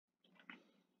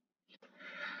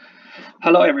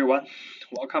Hello everyone,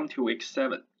 welcome to week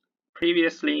 7.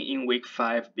 Previously in week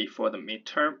 5 before the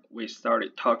midterm, we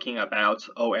started talking about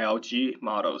OLG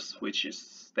models, which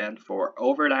stand for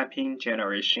Overlapping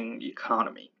Generation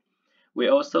Economy. We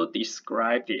also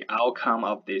described the outcome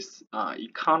of this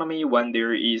economy when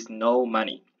there is no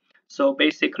money. So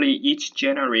basically each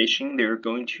generation they're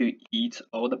going to eat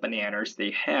all the bananas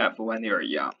they have when they're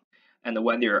young, and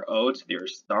when they're old they're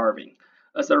starving.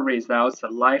 As a result, the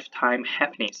lifetime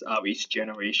happiness of each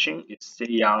generation is C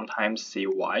young times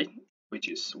CY, which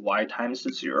is Y times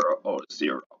 0 or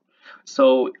 0.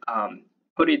 So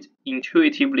put it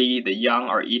intuitively, the young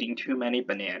are eating too many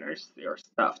bananas, they are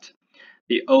stuffed.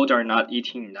 The old are not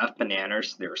eating enough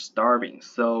bananas, they're starving.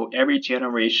 So every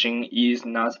generation is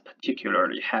not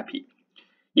particularly happy.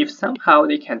 If somehow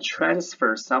they can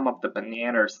transfer some of the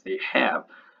bananas they have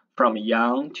from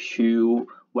young to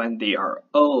when they are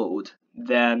old,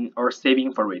 then or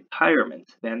saving for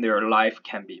retirement, then their life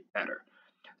can be better.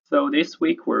 So this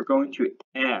week we're going to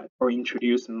add or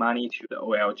introduce money to the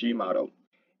OLG model,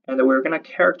 and we're going to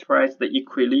characterize the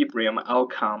equilibrium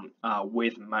outcome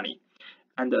with money.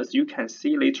 And as you can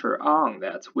see later on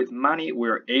that with money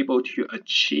we're able to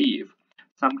achieve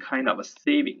some kind of a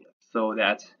saving so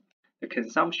that the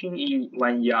consumption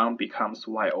when young becomes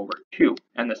y over 2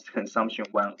 and the consumption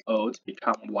when old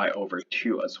become y over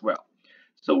 2 as well.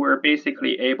 So we're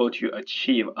basically able to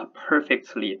achieve a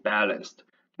perfectly balanced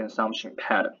consumption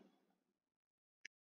pattern.